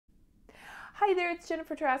Hi there, it's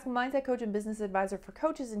Jennifer Trask, Mindset Coach and Business Advisor for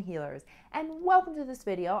coaches and healers, and welcome to this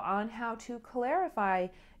video on how to clarify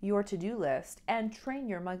your to-do list and train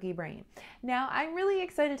your monkey brain. Now, I'm really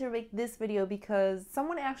excited to make this video because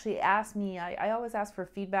someone actually asked me, I always ask for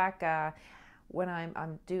feedback when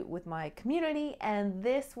I'm with my community, and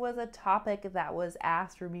this was a topic that was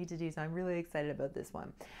asked for me to do, so I'm really excited about this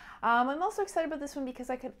one. I'm also excited about this one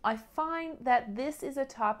because I find that this is a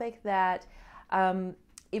topic that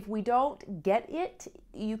if we don't get it,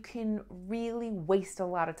 you can really waste a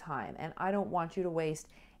lot of time, and I don't want you to waste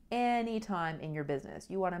any time in your business.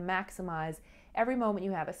 You want to maximize every moment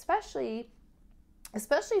you have, especially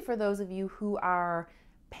for those of you who are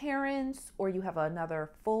parents or you have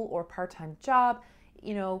another full or part-time job.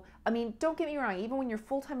 You know, I mean, don't get me wrong, even when you're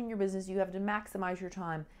full-time in your business, you have to maximize your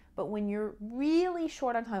time. But when you're really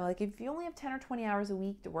short on time, like if you only have 10 or 20 hours a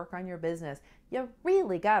week to work on your business, you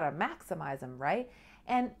really gotta maximize them, right?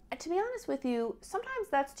 And to be honest with you, sometimes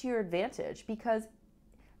that's to your advantage, because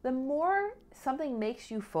the more something makes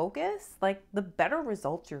you focus, like the better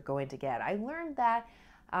results you're going to get. I learned that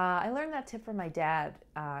tip from my dad.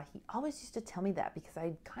 He always used to tell me that because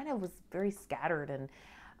I kind of was very scattered and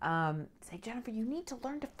say, Jennifer, you need to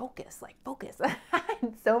learn to focus, like focus.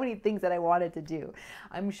 So many things that I wanted to do.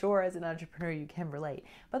 I'm sure as an entrepreneur you can relate.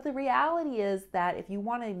 But the reality is that if you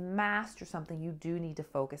want to master something, you do need to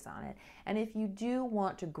focus on it. And if you do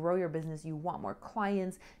want to grow your business, you want more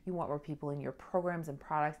clients, you want more people in your programs and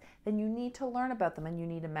products, then you need to learn about them and you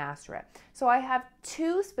need to master it. So I have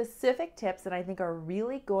two specific tips that I think are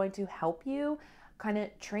really going to help you kind of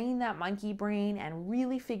train that monkey brain and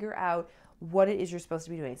really figure out what it is you're supposed to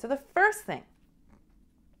be doing. So the first thing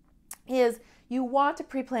is you want to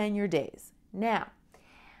pre-plan your days. Now,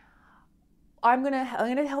 I'm gonna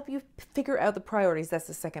help you figure out the priorities. That's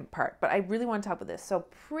the second part, but I really want to talk about this. So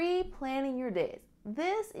pre-planning your days.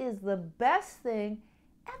 This is the best thing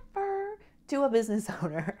ever to a business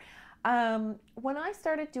owner. When I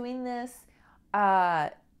started doing this,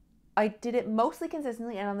 I did it mostly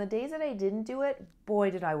consistently, and on the days that I didn't do it, boy,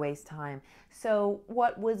 did I waste time. So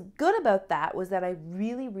what was good about that was that I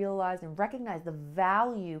really realized and recognized the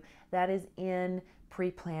value that is in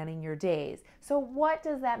pre-planning your days. So what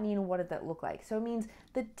does that mean and what does that look like? So it means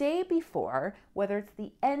the day before, whether it's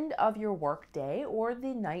the end of your work day or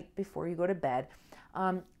the night before you go to bed,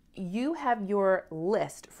 you have your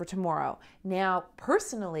list for tomorrow. Now,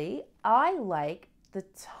 personally, I like the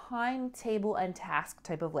timetable and task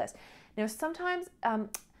type of list. Now, sometimes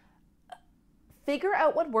figure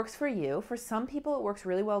out what works for you. For some people, it works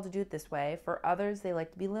really well to do it this way. For others, they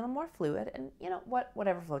like to be a little more fluid, and you know what,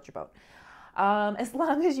 whatever floats your boat. As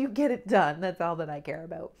long as you get it done, that's all that I care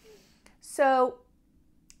about. So,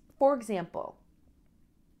 for example,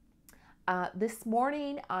 this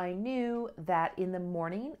morning, I knew that in the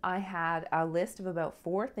morning, I had a list of about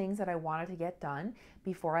 4 things that I wanted to get done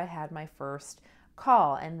before I had my first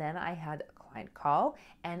call, and then I had a client call,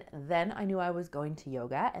 and then I knew I was going to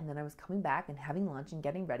yoga, and then I was coming back and having lunch and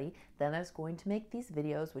getting ready. Then I was going to make these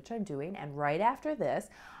videos, which I'm doing, and right after this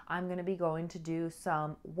I'm going to be going to do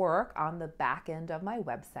some work on the back end of my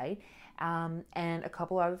website, and a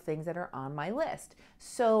couple other things that are on my list.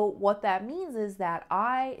 So what that means is that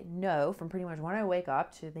I know from pretty much when I wake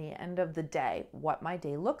up to the end of the day what my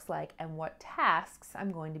day looks like and what tasks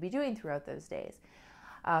I'm going to be doing throughout those days.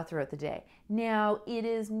 Throughout the day. Now, it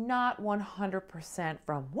is not 100%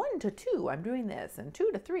 from 1 to 2, I'm doing this, and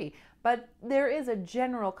 2 to 3, but there is a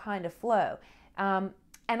general kind of flow. And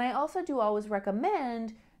I also do always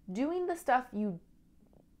recommend doing the stuff you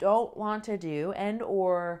don't want to do and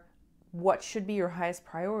or what should be your highest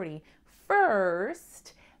priority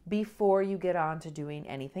first before you get on to doing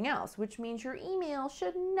anything else, which means your email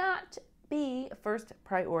should not be first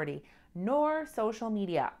priority, nor social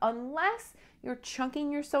media, unless you're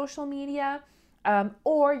chunking your social media,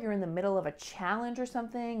 or you're in the middle of a challenge or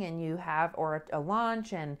something and you have, or a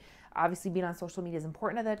launch, and obviously being on social media is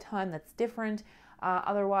important at that time. That's different.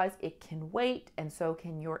 Otherwise, it can wait, and so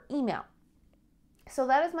can your email. So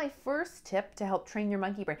that is my first tip to help train your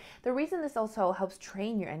monkey brain. The reason this also helps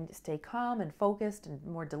train you and stay calm and focused and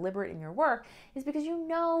more deliberate in your work is because you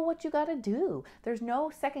know what you got to do. There's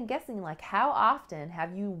no second guessing. Like, how often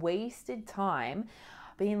have you wasted time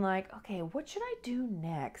being like, okay, what should I do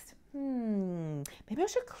next? Maybe I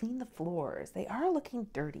should clean the floors. They are looking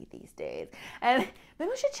dirty these days. And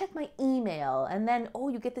maybe I should check my email. And then, oh,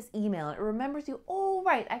 you get this email and it remembers you, oh,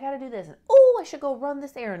 right, I got to do this. And oh, I should go run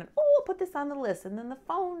this errand. And oh, I'll put this on the list. And then the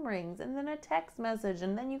phone rings and then a text message.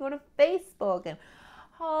 And then you go to Facebook and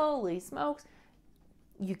holy smokes,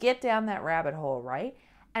 you get down that rabbit hole, right?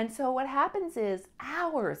 And so what happens is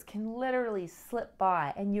hours can literally slip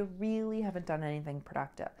by and you really haven't done anything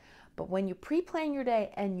productive. But when you pre-plan your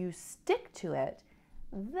day and you stick to it,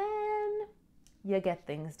 then you get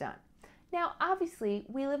things done. Now, obviously,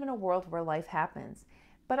 we live in a world where life happens.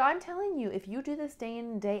 But I'm telling you, if you do this day in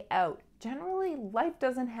and day out, generally life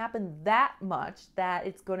doesn't happen that much that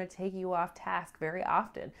it's going to take you off task very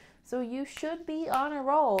often. So you should be on a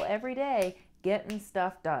roll every day getting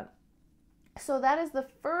stuff done. So that is the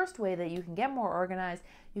first way that you can get more organized.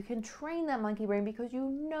 You can train that monkey brain because you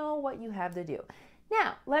know what you have to do.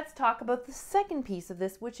 Now, let's talk about the second piece of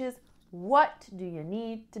this, which is what do you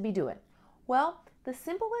need to be doing? Well, the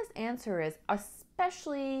simplest answer is,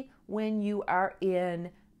 especially when you are in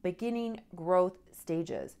beginning growth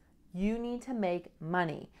stages, you need to make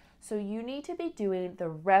money. So you need to be doing the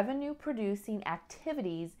revenue producing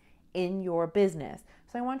activities in your business.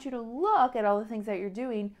 So I want you to look at all the things that you're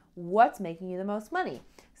doing, what's making you the most money.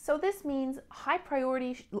 So this means high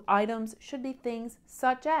priority items should be things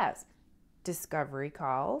such as discovery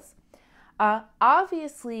calls,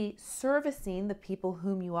 obviously servicing the people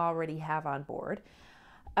whom you already have on board.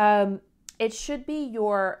 It should be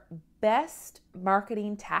your best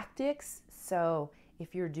marketing tactics. So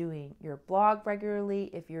if you're doing your blog regularly,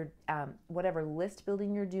 if you're whatever list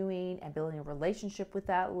building you're doing and building a relationship with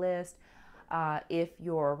that list, if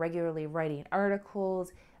you're regularly writing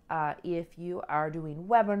articles, if you are doing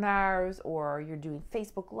webinars or you're doing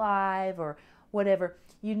Facebook Live or whatever,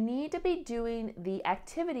 you need to be doing the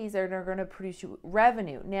activities that are going to produce you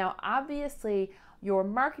revenue. Now, obviously, your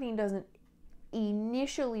marketing doesn't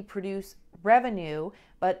initially produce revenue,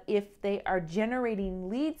 but if they are generating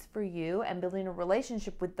leads for you and building a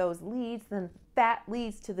relationship with those leads, then that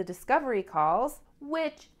leads to the discovery calls,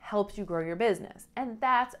 which helps you grow your business. And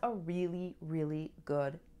that's a really, really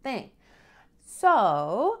good thing.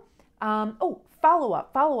 So, follow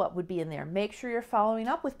up would be in there. Make sure you're following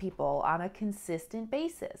up with people on a consistent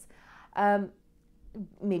basis.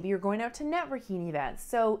 Maybe you're going out to networking events.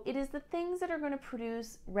 So it is the things that are going to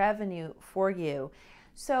produce revenue for you.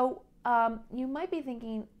 So you might be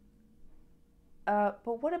thinking,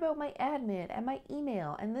 but what about my admin and my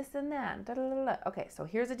email and this and that? Da, da, da, da. Okay, so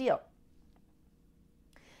here's the deal.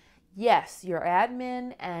 Yes, your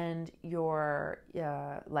admin and your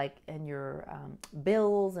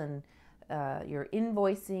bills and your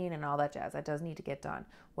invoicing and all that jazz, that does need to get done.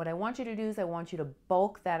 What I want you to do is I want you to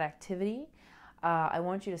bulk that activity. I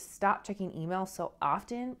want you to stop checking email so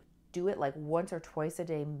often. Do it like once or twice a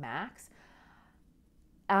day max.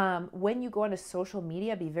 When you go onto social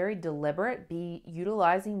media, be very deliberate. Be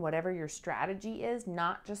utilizing whatever your strategy is,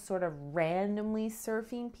 not just sort of randomly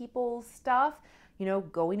surfing people's stuff. You know,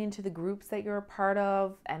 going into the groups that you're a part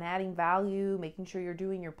of and adding value, making sure you're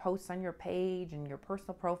doing your posts on your page and your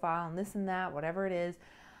personal profile and this and that, whatever it is.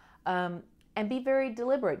 And be very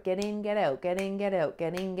deliberate. Get in, get out, get in, get out,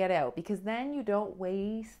 get in, get out. Because then you don't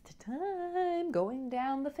waste time going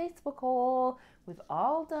down the Facebook hole. We've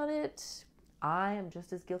all done it. I am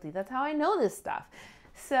just as guilty. That's how I know this stuff.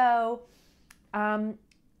 So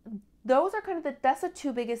those are that's the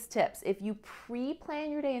two biggest tips. If you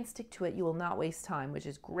pre-plan your day and stick to it, you will not waste time, which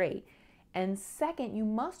is great. And second, you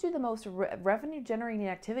must do the most revenue generating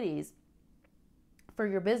activities for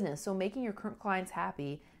your business. So making your current clients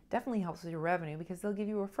happy definitely helps with your revenue because they'll give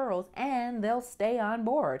you referrals and they'll stay on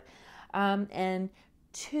board. And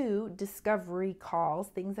two, discovery calls,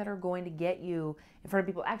 things that are going to get you in front of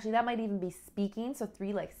people. Actually, that might even be speaking. So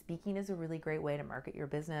three, like speaking is a really great way to market your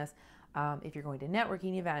business. If you're going to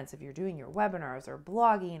networking events, if you're doing your webinars or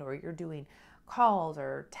blogging, or you're doing calls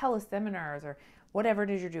or teleseminars or whatever it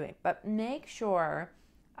is you're doing. But make sure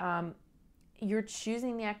you're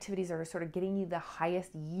choosing the activities that are sort of getting you the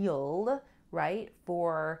highest yield, right,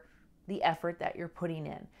 for the effort that you're putting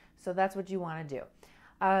in. So that's what you want to do.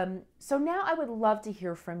 So now I would love to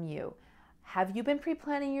hear from you. Have you been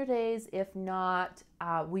pre-planning your days? If not,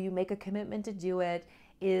 will you make a commitment to do it?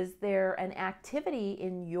 Is there an activity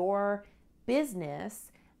in your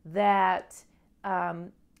business that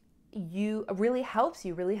really helps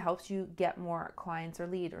you get more clients or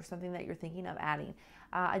lead, or something that you're thinking of adding?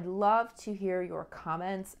 I'd love to hear your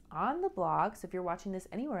comments on the blog. So if you're watching this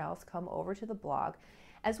anywhere else, come over to the blog.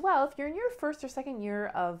 As well, if you're in your first or second year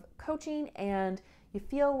of coaching and you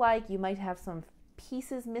feel like you might have some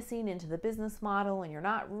pieces missing into the business model and you're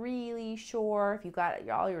not really sure if you've got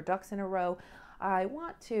all your ducks in a row, I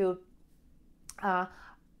want to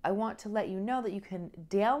let you know that you can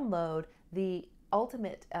download the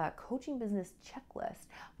ultimate coaching business checklist,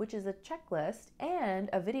 which is a checklist and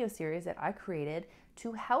a video series that I created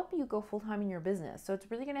to help you go full-time in your business. So it's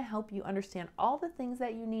really going to help you understand all the things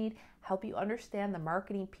that you need, help you understand the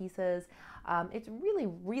marketing pieces. It's really,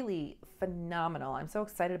 really phenomenal. I'm so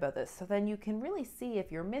excited about this. So then you can really see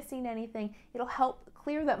if you're missing anything. It'll help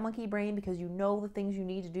clear that monkey brain because you know the things you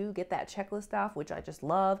need to do, get that checklist off, which I just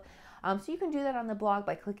love. So you can do that on the blog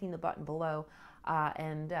by clicking the button below.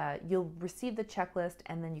 And you'll receive the checklist,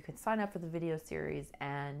 and then you can sign up for the video series,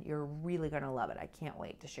 and you're really going to love it. I can't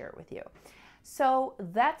wait to share it with you. So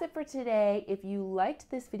that's it for today. If you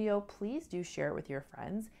liked this video, please do share it with your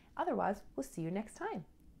friends. Otherwise, we'll see you next time.